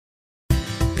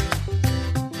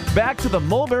Back to the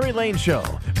Mulberry Lane Show,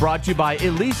 brought to you by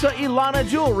Elisa Ilana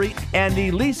Jewelry and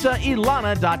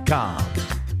ElisaIlana.com.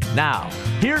 Now,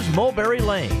 here's Mulberry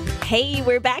Lane. Hey,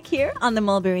 we're back here on the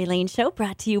Mulberry Lane Show,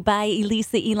 brought to you by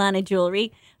Elisa Ilana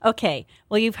Jewelry. Okay,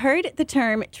 well, you've heard the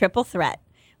term triple threat.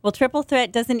 Well, triple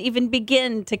threat doesn't even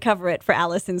begin to cover it for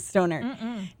Alyson Stoner.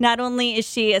 Not only is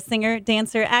she a singer,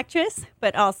 dancer, actress,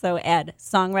 but also a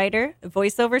songwriter,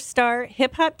 voiceover star,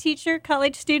 hip-hop teacher,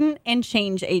 college student, and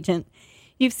change agent.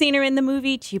 You've seen her in the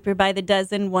movie Cheaper by the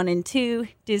Dozen 1 and 2,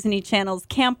 Disney Channel's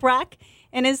Camp Rock,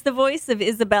 and is the voice of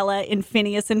Isabella in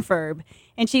Phineas and Ferb.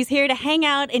 And she's here to hang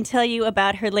out and tell you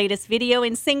about her latest video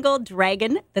and single,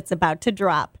 Dragon, that's about to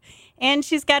drop. And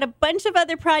she's got a bunch of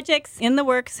other projects in the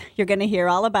works. You're going to hear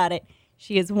all about it.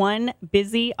 She is one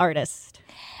busy artist.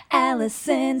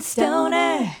 Alyson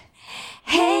Stoner,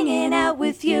 hanging out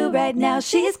with you right now.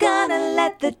 She's gonna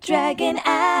let the dragon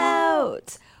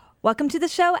out. Welcome to the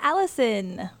show,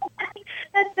 Alyson.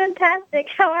 That's fantastic.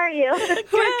 How are you?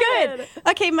 We're good.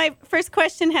 Okay, my first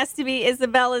question has to be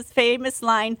Isabella's famous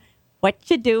line, "What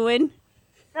you doing?"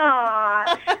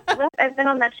 Aw. Well, I've been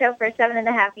on that show for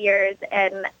 7.5 years,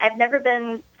 and I've never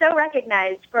been so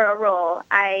recognized for a role.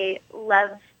 I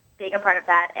love being a part of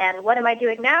that. And what am I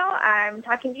doing now? I'm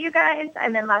talking to you guys.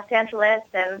 I'm in Los Angeles,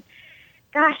 and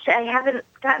gosh, I haven't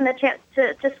gotten the chance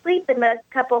to sleep in a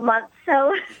couple months.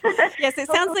 So Yes, it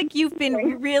sounds like you've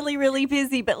been really, really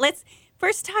busy. But let's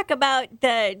first talk about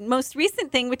the most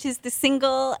recent thing, which is the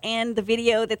single and the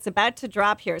video that's about to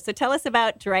drop here. So tell us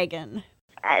about Dragon.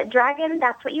 Dragon,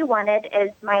 That's What You Wanted,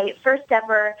 is my first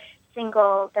ever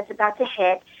single that's about to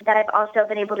hit that I've also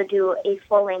been able to do a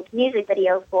full-length music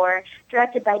video for,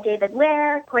 directed by David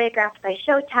Ware, choreographed by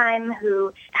Showtime,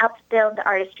 who helped build the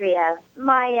artistry of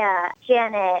Maya,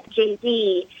 Janet,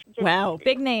 Jay-Z. Wow,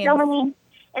 big name. So many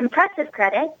impressive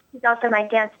credits. He's also my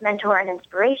dance mentor and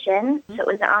inspiration, so it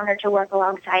was an honor to work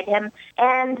alongside him.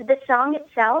 And the song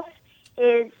itself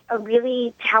is a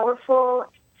really powerful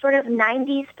sort of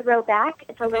 90s throwback.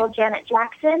 It's a little Janet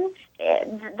Jackson.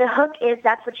 The hook is,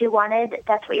 that's what you wanted,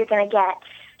 that's what you're going to get.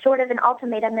 Sort of an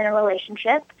ultimatum in a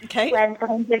relationship. Okay. When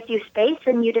someone gives you space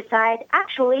and you decide,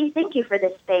 actually, thank you for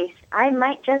this space. I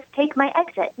might just take my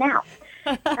exit now.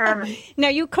 Now,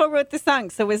 you co-wrote the song,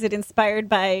 so was it inspired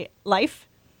by life?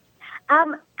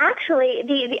 Actually,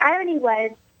 the irony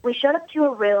was, we showed up to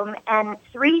a room, and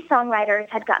 3 songwriters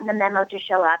had gotten the memo to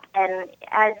show up. And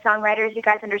as songwriters, you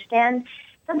guys understand,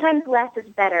 sometimes less is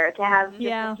better to have just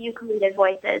a few creative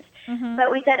voices.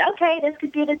 But we said, okay, this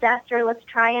could be a disaster. Let's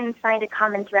try and find a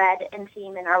common thread and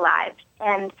theme in our lives.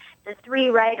 And the 3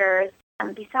 writers,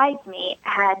 besides me,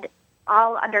 had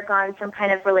all undergone some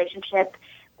kind of relationship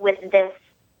with this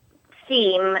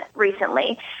theme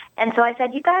recently. And so I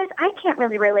said, you guys, I can't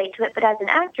really relate to it, but as an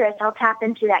actress, I'll tap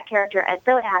into that character as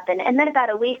though it happened. And then about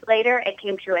a week later, it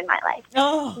came true in my life.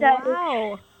 Oh, so,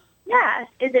 wow. Yeah.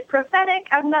 Is it prophetic?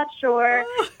 I'm not sure.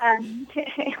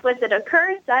 Was it a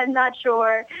curse? I'm not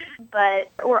sure. But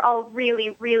we're all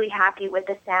really, really happy with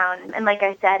the sound. And like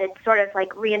I said, it's sort of like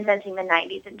reinventing the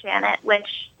 90s in Janet,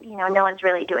 which, no one's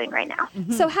really doing right now.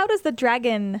 So how does the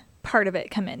dragon part of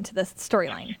it come into the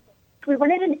storyline? We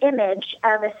wanted an image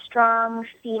of a strong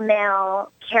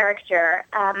female character,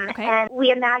 and we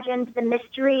imagined the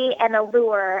mystery and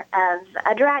allure of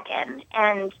a dragon.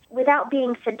 And without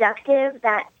being seductive,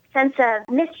 that sense of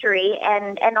mystery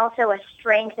and also a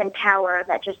strength and power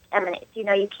that just emanates. You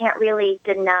can't really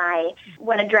deny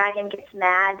when a dragon gets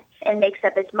mad and makes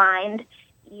up its mind.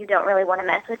 You don't really want to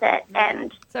mess with it.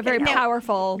 And it's a very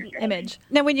powerful image.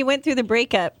 Now, when you went through the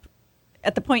breakup,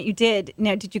 at the point you did,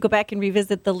 now, did you go back and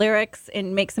revisit the lyrics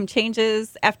and make some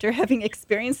changes after having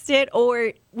experienced it?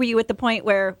 Or were you at the point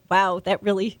where, wow, that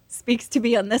really speaks to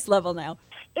me on this level now?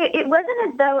 It wasn't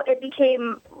as though it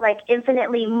became,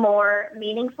 infinitely more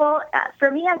meaningful.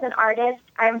 For me as an artist,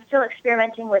 I'm still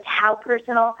experimenting with how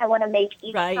personal I want to make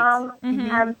each song.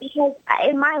 Because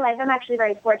in my life, I'm actually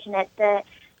very fortunate that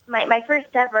my first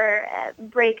ever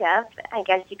breakup, I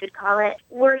guess you could call it,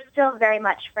 we're still very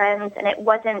much friends, and it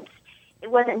wasn't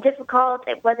difficult.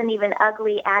 It wasn't even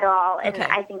ugly at all. And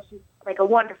I think he's a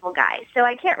wonderful guy. So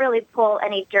I can't really pull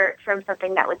any dirt from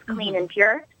something that was clean and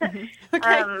pure.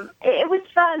 It was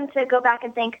fun to go back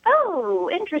and think, oh,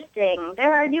 interesting.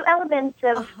 There are new elements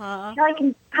of how I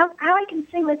can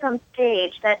sing this on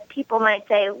stage that people might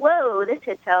say, whoa, this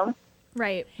hits home.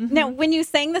 Right. Now, when you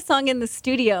sang the song in the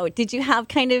studio, did you have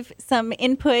kind of some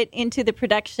input into the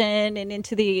production and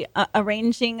into the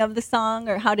arranging of the song,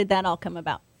 or how did that all come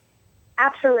about?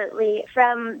 Absolutely.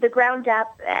 From the ground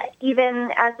up,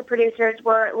 even as the producers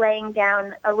were laying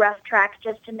down a rough track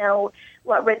just to know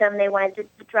what rhythm they wanted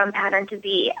the drum pattern to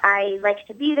be, I like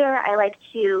to be there. I like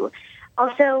to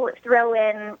also throw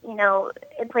in,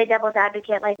 and play devil's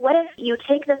advocate. Like, what if you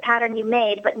take the pattern you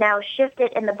made, but now shift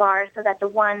it in the bar so that the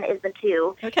 1 is the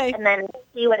 2, and then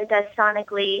see what it does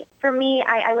sonically? For me,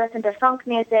 I listen to funk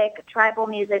music, tribal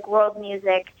music, world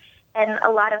music, and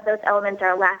a lot of those elements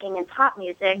are lacking in pop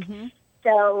music. Mm-hmm.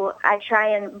 So I try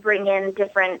and bring in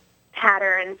different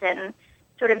patterns and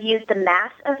sort of use the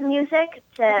mass of music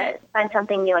to find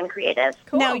something new and creative.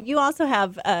 Cool. Now, you also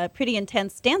have a pretty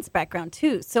intense dance background,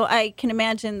 too. So I can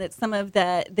imagine that some of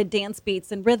the dance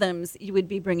beats and rhythms you would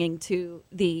be bringing to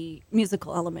the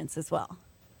musical elements as well.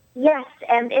 Yes,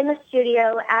 and in the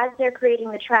studio, as they're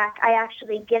creating the track, I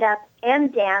actually get up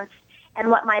and dance, and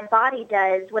what my body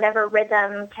does, whatever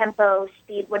rhythm, tempo,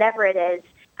 speed, whatever it is,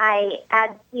 I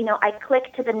add, I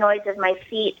click to the noise of my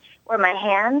feet or my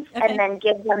hands, and then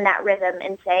give them that rhythm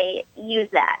and say, use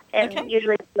that. And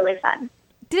usually it's really fun.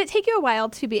 Did it take you a while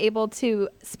to be able to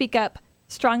speak up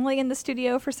strongly in the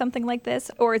studio for something like this,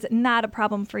 or is it not a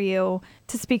problem for you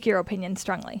to speak your opinion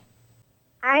strongly?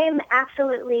 I am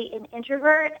absolutely an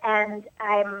introvert, and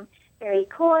I'm very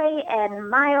coy and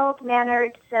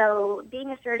mild-mannered, so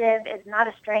being assertive is not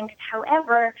a strength.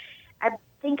 However, I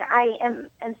think I am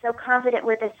so confident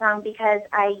with this song because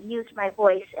I used my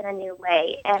voice in a new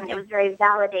way, and it was very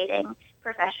validating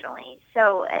professionally.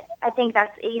 So I think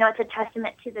that's, it's a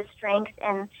testament to the strength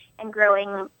and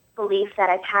growing belief that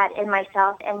I've had in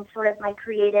myself and sort of my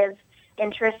creative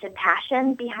interest and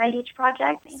passion behind each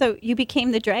project. So you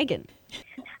became the dragon.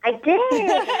 I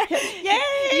did.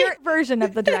 Yay! Your version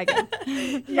of the dragon.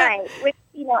 Right. Which,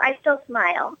 I still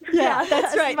smile. Yeah,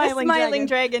 that's right. Smiling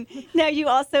dragon. Now, you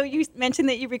mentioned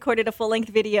that you recorded a full-length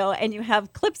video, and you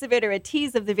have clips of it or a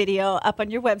tease of the video up on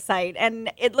your website,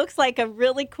 and it looks like a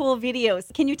really cool video.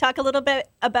 Can you talk a little bit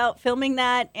about filming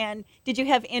that, and did you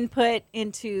have input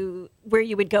into where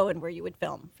you would go and where you would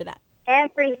film for that?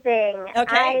 Everything.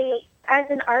 Okay. As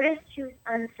an artist who's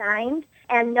unsigned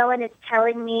and no one is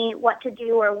telling me what to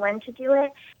do or when to do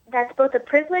it, that's both a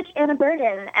privilege and a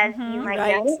burden, as you might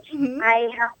know. Mm-hmm. I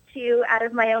have to, out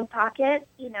of my own pocket,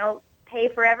 pay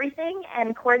for everything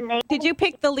and coordinate. Did you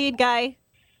pick the lead guy?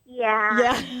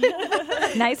 Yeah.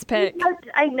 Nice pick. Because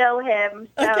I know him.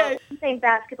 So same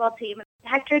basketball team.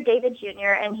 Hector David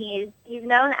Jr., and he's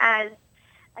known as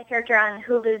a character on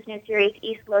Hulu's new series,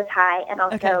 East Los High, and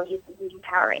also he's the leading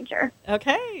Power Ranger.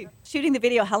 Okay. Shooting the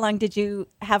video, how long did you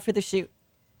have for the shoot?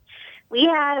 We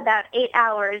had about 8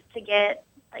 hours to get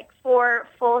 4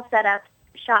 full setups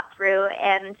shot through,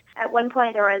 and at one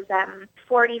point there was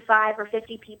 45 or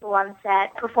 50 people on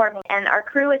set performing, and our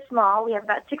crew is small. We have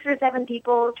about 6 or 7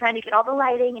 people trying to get all the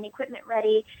lighting and equipment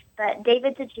ready, but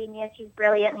David's a genius. He's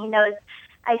brilliant. He knows,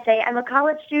 I say, I'm a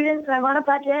college student, so I'm on a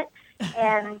budget,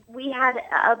 and we had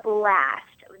a blast.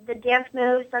 The dance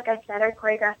moves, like I said, are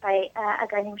choreographed by a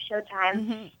guy named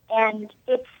Showtime, and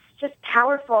it's just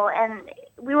powerful, and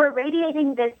we were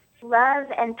radiating this love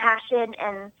and passion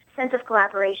and sense of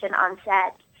collaboration on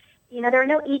set. There were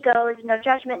no egos, no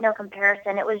judgment, no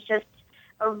comparison. It was just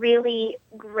a really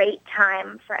great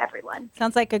time for everyone.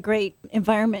 Sounds like a great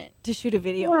environment to shoot a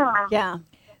video. Yeah.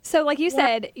 So like you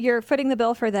said, you're footing the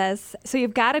bill for this, so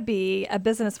you've got to be a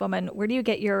businesswoman. Where do you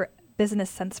get your business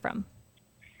sense from?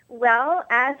 Well,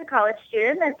 as a college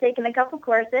student, I've taken a couple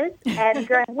courses, and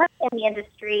growing up in the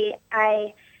industry,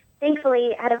 I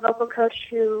thankfully had a vocal coach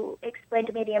who explained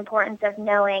to me the importance of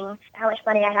knowing how much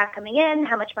money I have coming in,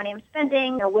 how much money I'm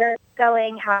spending, where it's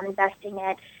going, how I'm investing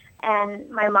it. And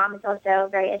my mom is also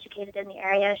very educated in the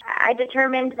area. I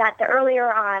determined that the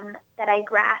earlier on that I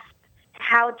grasped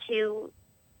how to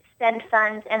spend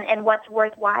funds and what's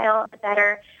worthwhile, the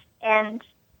better. And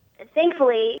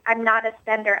thankfully, I'm not a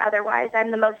spender otherwise.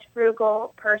 I'm the most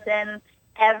frugal person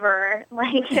ever.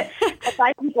 I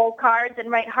buy people cards and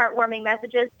write heartwarming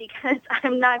messages because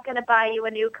I'm not going to buy you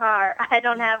a new car. I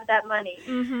don't have that money.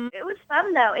 Mm-hmm. It was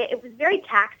fun, though. It was very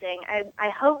taxing. I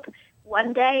hope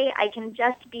one day I can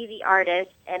just be the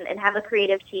artist and have a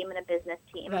creative team and a business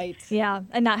team. Right. Yeah,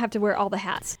 and not have to wear all the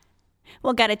hats.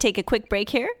 We'll got to take a quick break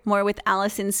here. More with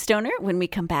Alyson Stoner when we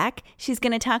come back. She's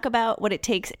going to talk about what it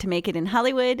takes to make it in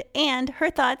Hollywood and her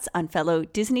thoughts on fellow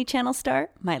Disney Channel star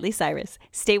Miley Cyrus.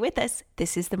 Stay with us.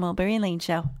 This is the Mulberry Lane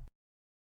Show.